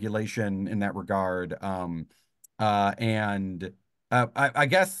lot more regulation in that regard. And I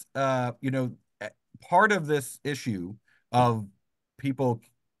guess part of this issue of people,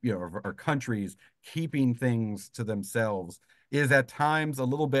 or countries keeping things to themselves is at times a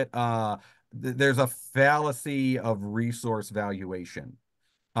little bit there's a fallacy of resource valuation.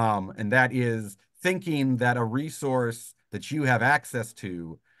 And that is thinking that a resource that you have access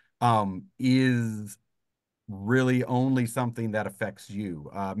to is really only something that affects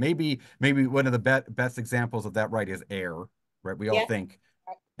you. Maybe one of the best examples of that, right, is air, right? We all Yeah. think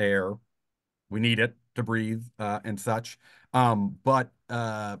air, we need it to breathe and such. But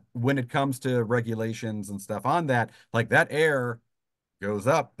when it comes to regulations and stuff on that, like that air goes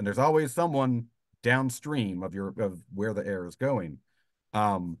up, and there's always someone downstream of where the air is going.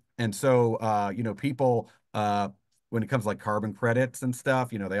 And so people when it comes to like carbon credits and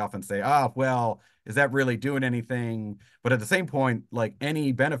stuff, they often say, well, is that really doing anything? But at the same point, like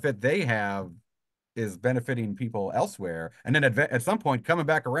any benefit they have is benefiting people elsewhere, and then at some point coming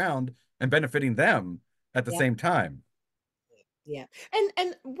back around and benefiting them at the Yeah. same time. Yeah.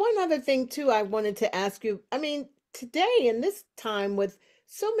 And one other thing too I wanted to ask you. I mean, today in this time with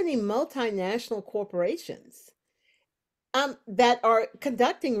so many multinational corporations that are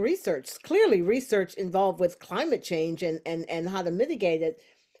conducting research, clearly research involved with climate change and how to mitigate it,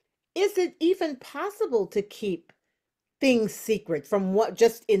 is it even possible to keep things secret from what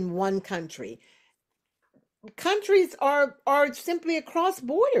just in one country? countries are simply across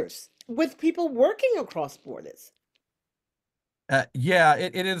borders with people working across borders. Yeah,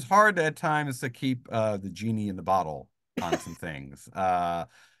 it is hard at times to keep the genie in the bottle on some things.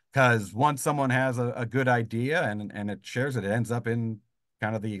 Because once someone has a good idea and it shares it, it ends up in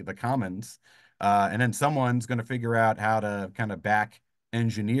kind of the commons. And then someone's going to figure out how to kind of back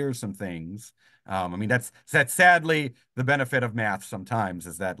engineer some things. I mean, that's sadly the benefit of math sometimes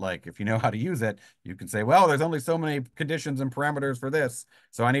is that like if you know how to use it, you can say, well, there's only so many conditions and parameters for this,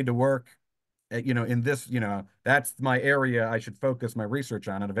 so I need to work in this, that's my area I should focus my research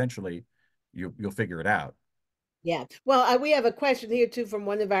on, and eventually you'll figure it out. Yeah. Well, we have a question here too from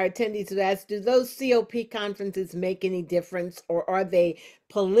one of our attendees who asked, do those COP conferences make any difference or are they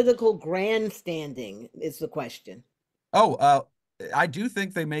political grandstanding is the question. Oh, I do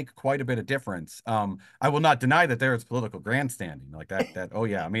think they make quite a bit of difference. I will not deny that there is political grandstanding like that. Oh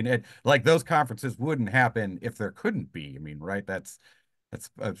yeah, I mean, like those conferences wouldn't happen if there couldn't be. I mean, right? That's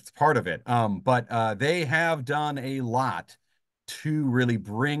part of it. But they have done a lot to really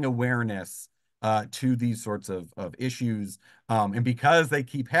bring awareness to these sorts of issues. And because they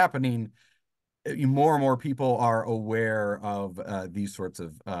keep happening, more and more people are aware of these sorts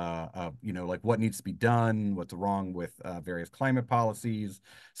of like what needs to be done, what's wrong with various climate policies.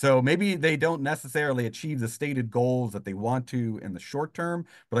 So maybe they don't necessarily achieve the stated goals that they want to in the short term,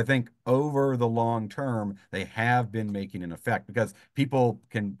 but I think over the long term, they have been making an effect because people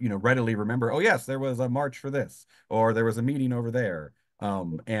can, readily remember, oh, yes, there was a march for this, or there was a meeting over there.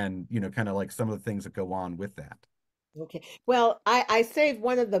 And, kind of like some of the things that go on with that. Okay. Well, I saved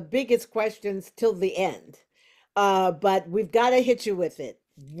one of the biggest questions till the end, but we've got to hit you with it.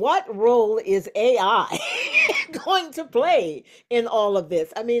 What role is AI going to play in all of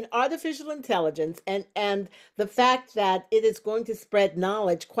this? I mean, artificial intelligence and the fact that it is going to spread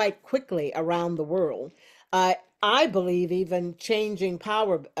knowledge quite quickly around the world. Uh, I believe even changing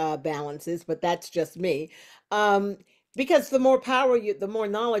power balances, but that's just me. Um, because the more power you, the more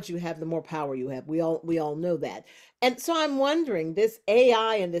knowledge you have, the more power you have. We all know that. And so I'm wondering, this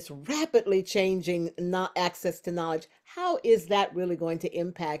AI and this rapidly changing not access to knowledge, how is that really going to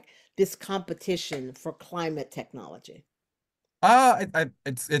impact this competition for climate technology?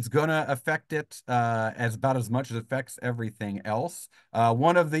 It's gonna affect it as about as much as it affects everything else.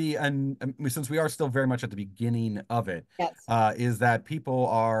 One of the and since we are still very much at the beginning of it, Yes. is that people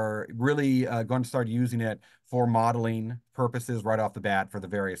are really going to start using it for modeling purposes right off the bat for the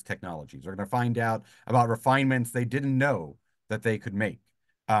various technologies. They're going to find out about refinements they didn't know that they could make.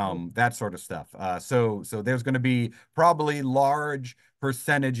 That sort of stuff. So there's going to be probably large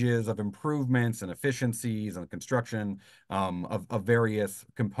percentages of improvements and efficiencies and construction of various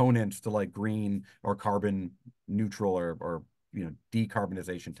components to like green or carbon neutral or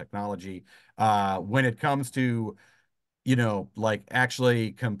decarbonization technology. When it comes to like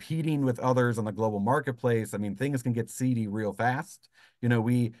actually competing with others on the global marketplace, I mean, things can get seedy real fast.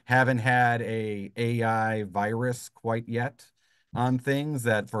 We haven't had a AI virus quite yet on things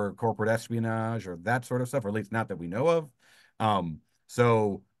that for corporate espionage or that sort of stuff, or at least not that we know of.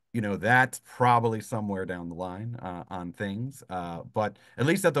 So, that's probably somewhere down the line on things. But at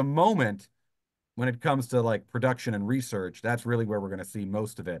least at the moment, when it comes to like production and research, that's really where we're going to see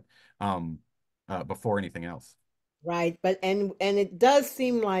most of it before anything else. Right. But and it does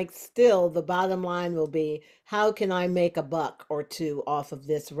seem like still the bottom line will be how can I make a buck or two off of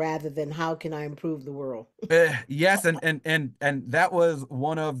this rather than how can I improve the world? Yes, and that was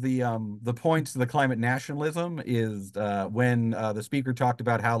one of the points of the climate nationalism is when the speaker talked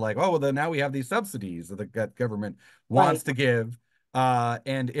about how like, oh well, then now we have these subsidies that the government Right. wants to give.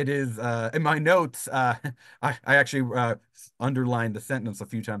 And it is in my notes, I actually underlined the sentence a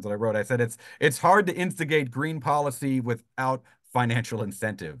few times that I wrote. I said it's hard to instigate green policy without financial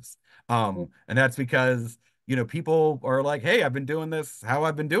incentives. And that's because people are like, hey, I've been doing this how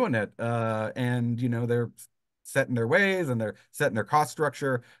I've been doing it. And they're set in their ways and they're set in their cost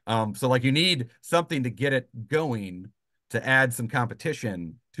structure. So like you need something to get it going to add some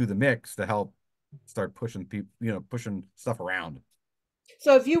competition to the mix to help start pushing people, pushing stuff around.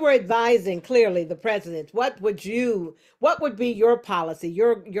 So if you were advising clearly the president, what would be your policy,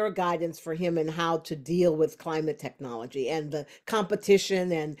 your guidance for him in how to deal with climate technology and the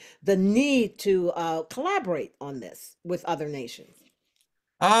competition and the need to collaborate on this with other nations?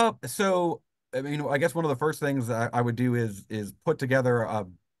 So I mean, I guess one of the first things I would do is put together a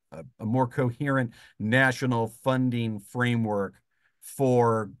more coherent national funding framework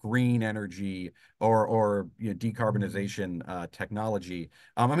for green energy or decarbonization technology.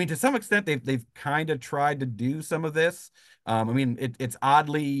 I mean, to some extent, they've kind of tried to do some of this. I mean, it's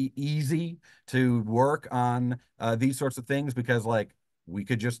oddly easy to work on these sorts of things because, like, we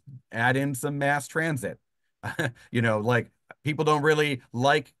could just add in some mass transit. Like people don't really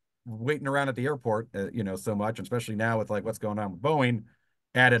like waiting around at the airport, so much, especially now with like what's going on with Boeing,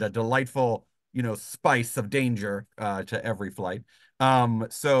 added a delightful, spice of danger to every flight.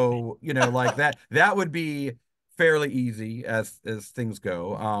 So, like that would be fairly easy as things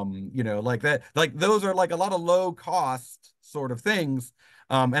go. Like that, like those are like a lot of low cost sort of things.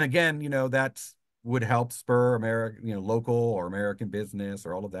 And again, that's would help spur American, local or American business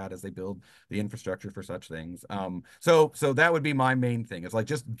or all of that as they build the infrastructure for such things. So that would be my main thing. It's like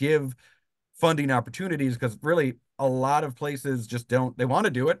just give funding opportunities because really a lot of places just don't, they want to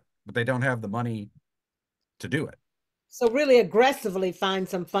do it, but they don't have the money to do it. So really aggressively find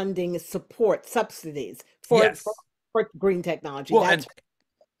some funding, support, subsidies for Yes. green technology. Well, That's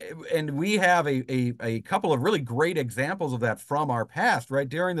and we have a couple of really great examples of that from our past, right?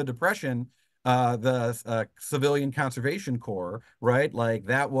 During the Depression, the Civilian Conservation Corps, right? Like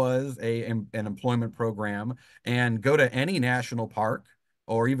that was an employment program. And go to any national park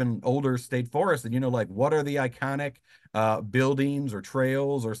or even older state forest, and like what are the iconic buildings or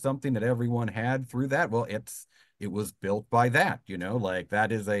trails or something that everyone had through that? Well, it was built by that, like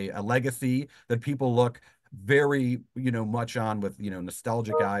that is a legacy that people look very, much on with,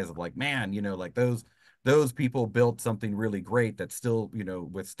 nostalgic eyes of like, man, like those people built something really great that still,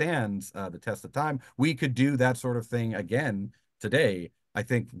 withstands the test of time. We could do that sort of thing again today, I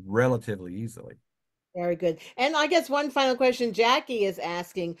think, relatively easily. very good. And I guess one final question Jackie is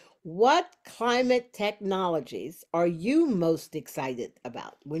asking, what climate technologies are you most excited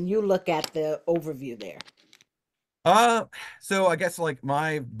about when you look at the overview there? Uh, so I guess like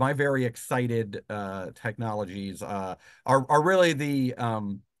my very excited technologies are really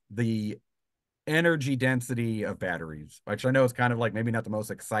the energy density of batteries, which I know is kind of like maybe not the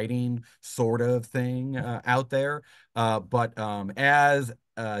most exciting sort of thing out there. But as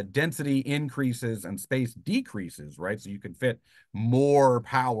density increases and space decreases, right? So you can fit more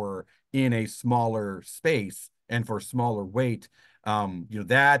power in a smaller space and for smaller weight.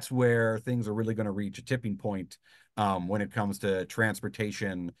 That's where things are really going to reach a tipping point when it comes to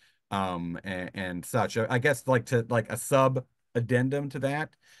transportation and such. I guess like to like a sub addendum to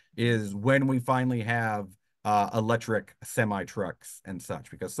that is when we finally have electric semi trucks and such,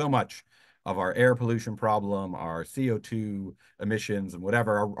 because so much of our air pollution problem, our CO2 emissions, and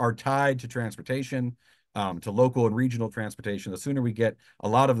whatever are tied to transportation, to local and regional transportation. The sooner we get a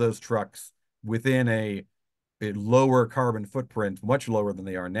lot of those trucks within a lower carbon footprint, much lower than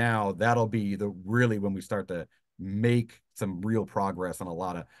they are now, that'll be the really when we start to make some real progress on a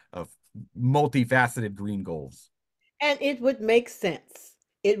lot of multifaceted green goals. And it would make sense.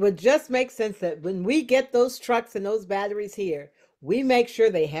 It would just make sense that when we get those trucks and those batteries here, we make sure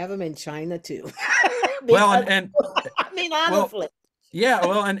they have them in China too. Well, Because, I mean, well, honestly, yeah,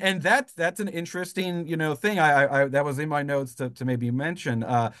 well, and that's an interesting, thing. I that was in my notes to maybe mention.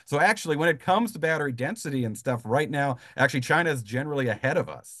 So actually, when it comes to battery density and stuff, right now, actually, China is generally ahead of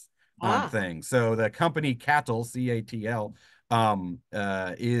us on ah, things. So the company Cattle, CATL,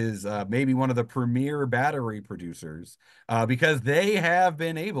 is maybe one of the premier battery producers because they have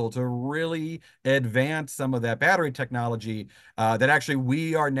been able to really advance some of that battery technology that actually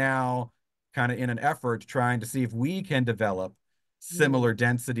we are now kind of in an effort trying to see if we can develop mm, similar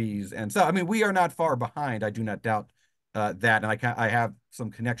densities. And so, I mean, we are not far behind. I do not doubt that. And I have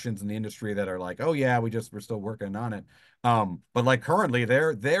some connections in the industry that are like, oh yeah, we're still working on it. But like currently,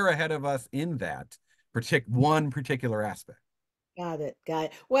 they're ahead of us in that one particular aspect. got it, got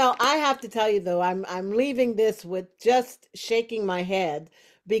it. Well, I have to tell you though, I'm leaving this with just shaking my head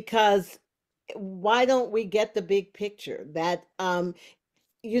because why don't we get the big picture that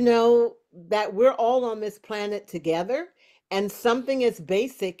that we're all on this planet together, and something as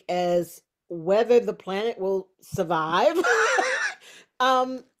basic as whether the planet will survive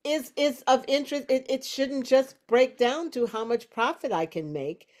is of interest. It shouldn't just break down to how much profit I can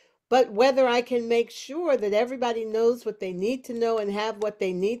make, but whether I can make sure that everybody knows what they need to know and have what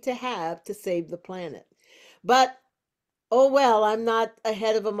they need to have to save the planet. But oh well, I'm not a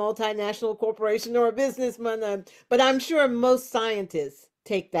head of a multinational corporation or a businessman, but I'm sure most scientists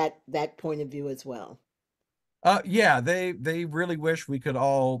take that point of view as well. Yeah, they really wish we could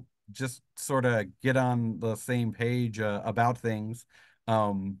all just sort of get on the same page about things.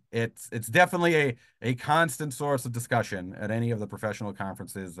 It's definitely a constant source of discussion at any of the professional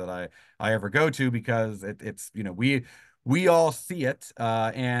conferences that I ever go to because it's we all see it,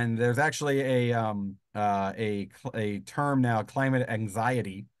 and there's actually a term now, climate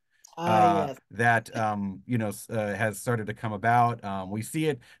anxiety, Ah, yes. that has started to come about. We see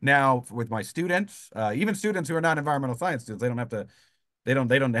it now with my students, even students who are not environmental science students. They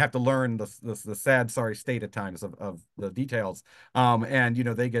don't have to learn the sad, sorry state at times of the details. And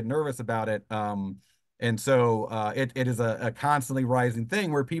they get nervous about it. And so it is a constantly rising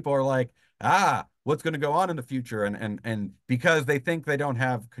thing where people are like, what's going to go on in the future? And because they think they don't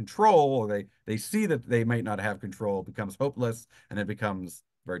have control, or they see that they might not have control, it becomes hopeless, and it becomes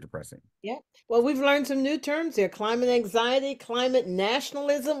very depressing. Yeah. Well, we've learned some new terms here: climate anxiety, climate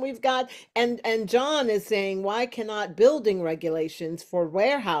nationalism. We've got, and John is saying, why cannot building regulations for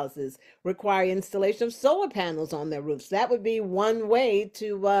warehouses require installation of solar panels on their roofs? That would be one way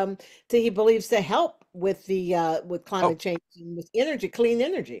to he believes to help with the with Oh, climate change and with energy, clean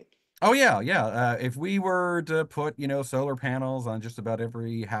energy. Oh yeah, yeah. If we were to put, solar panels on just about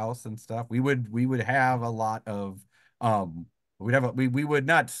every house and stuff, we would have a lot of we would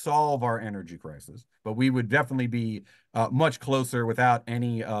not solve our energy crisis, but we would definitely be much closer without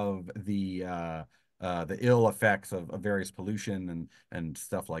any of the ill effects of various pollution and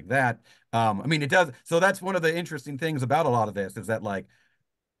stuff like that. I mean, it does. So that's one of the interesting things about a lot of this is that, like,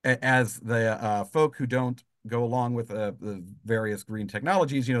 as the folk who don't go along with the various green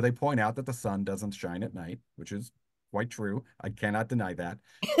technologies, they point out that the sun doesn't shine at night, which is quite true. I cannot deny that.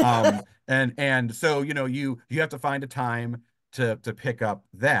 And so you have to find a time to pick up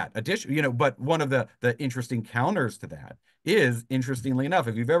that addition. But one of the interesting counters to that is, interestingly enough,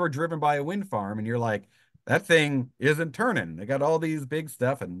 if you've ever driven by a wind farm and you're like, that thing isn't turning. They got all these big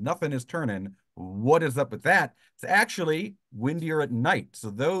stuff and nothing is turning. What is up with that? It's actually windier at night. So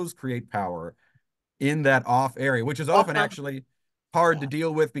those create power in that off area, which is often actually hard to Yeah.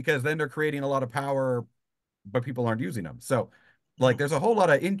 deal with, because then they're creating a lot of power, but people aren't using them. So, like, Yeah. there's a whole lot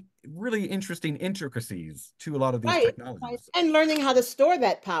of really interesting intricacies to a lot of these Right, right. technologies. And learning how to store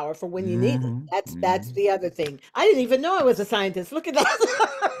that power for when you need it. Hmm. That's Hmm. the other thing. I didn't even know I was a scientist. Look at that.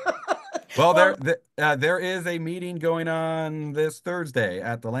 Well, Well, there is a meeting going on this Thursday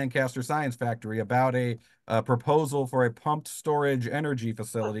at the Lancaster Science Factory about a proposal for a pumped storage energy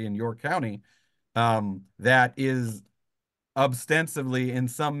facility in York County, that is ostensibly in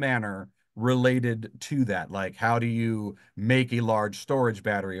some manner related to that. Like, how do you make a large storage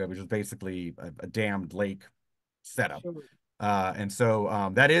battery, which is basically a dammed lake setup? sure. And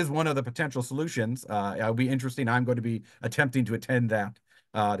so that is one of the potential solutions. It'll be interesting. I'm going to be attempting to attend that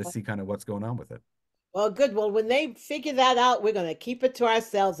to see kind of what's going on with it. Well, good. Well, when they figure that out, we're going to keep it to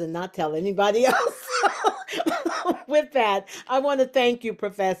ourselves and not tell anybody else. With that, I want to thank you,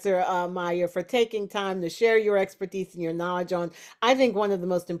 Professor Meyer, for taking time to share your expertise and your knowledge on, I think, one of the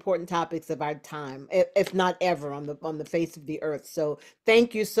most important topics of our time, if not ever, on the face of the earth. So,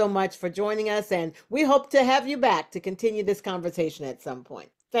 thank you so much for joining us, and we hope to have you back to continue this conversation at some point.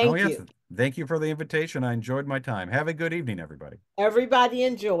 Oh, Thank yes. you. Thank you for the invitation. I enjoyed my time. Have a good evening, everybody. Everybody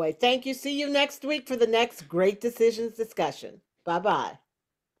enjoy. Thank you. See you next week for the next Great Decisions discussion. Bye bye.